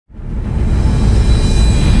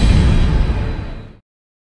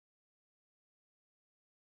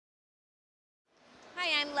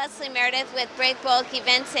Leslie Meredith with Breakbulk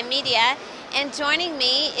Events and Media, and joining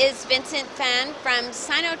me is Vincent Fans from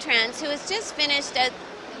Sinotrans, who has just finished a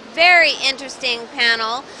very interesting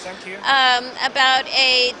panel. Thank you. About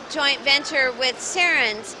a joint venture with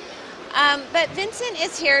Sinotrans. But Vincent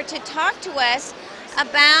is here to talk to us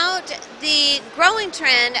about the growing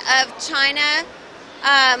trend of China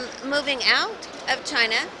moving out of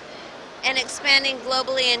China and expanding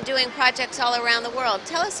globally and doing projects all around the world.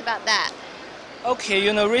 Tell us about that.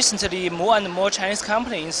 Okay, recently more and more Chinese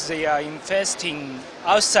companies, they are investing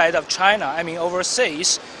outside of China, I mean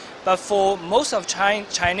overseas. But for most of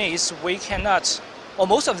Chinese, we cannot, or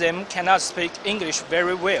most of them cannot speak English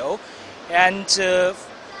very well. And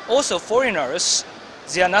also foreigners,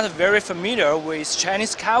 they are not very familiar with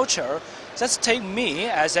Chinese culture. Just take me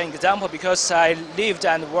as an example, because I lived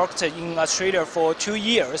and worked in Australia for 2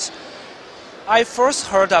 years. I first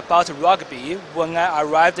heard about rugby when I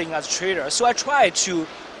arrived in Australia, so I tried to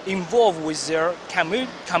involve with their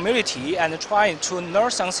community and trying to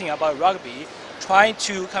learn something about rugby, trying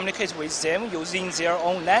to communicate with them using their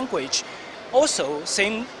own language. Also,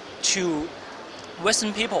 same to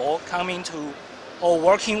Western people coming to or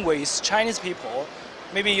working with Chinese people.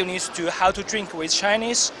 Maybe you need to how to drink with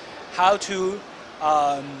Chinese, how to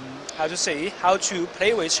play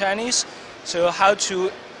with Chinese, so how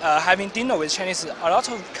to having dinner with Chinese. A lot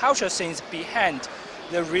of cultural things behind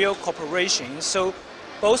the real cooperation. So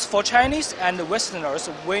both for Chinese and Westerners,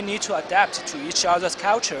 we need to adapt to each other's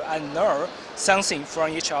culture and learn something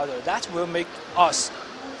from each other. That will make us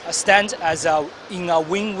stand as in a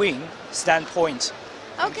win-win standpoint.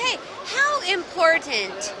 Okay, how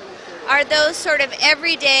important are those sort of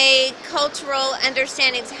everyday cultural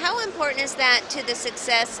understandings? How important is that to the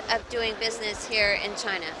success of doing business here in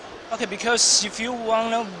China? Okay, because if you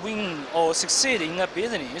want to win or succeed in a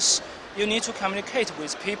business, you need to communicate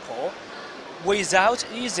with people. Without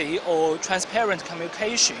easy or transparent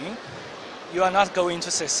communication, you are not going to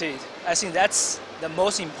succeed. I think that's the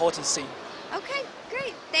most important thing. Okay,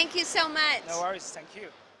 great. Thank you so much. No worries, thank you.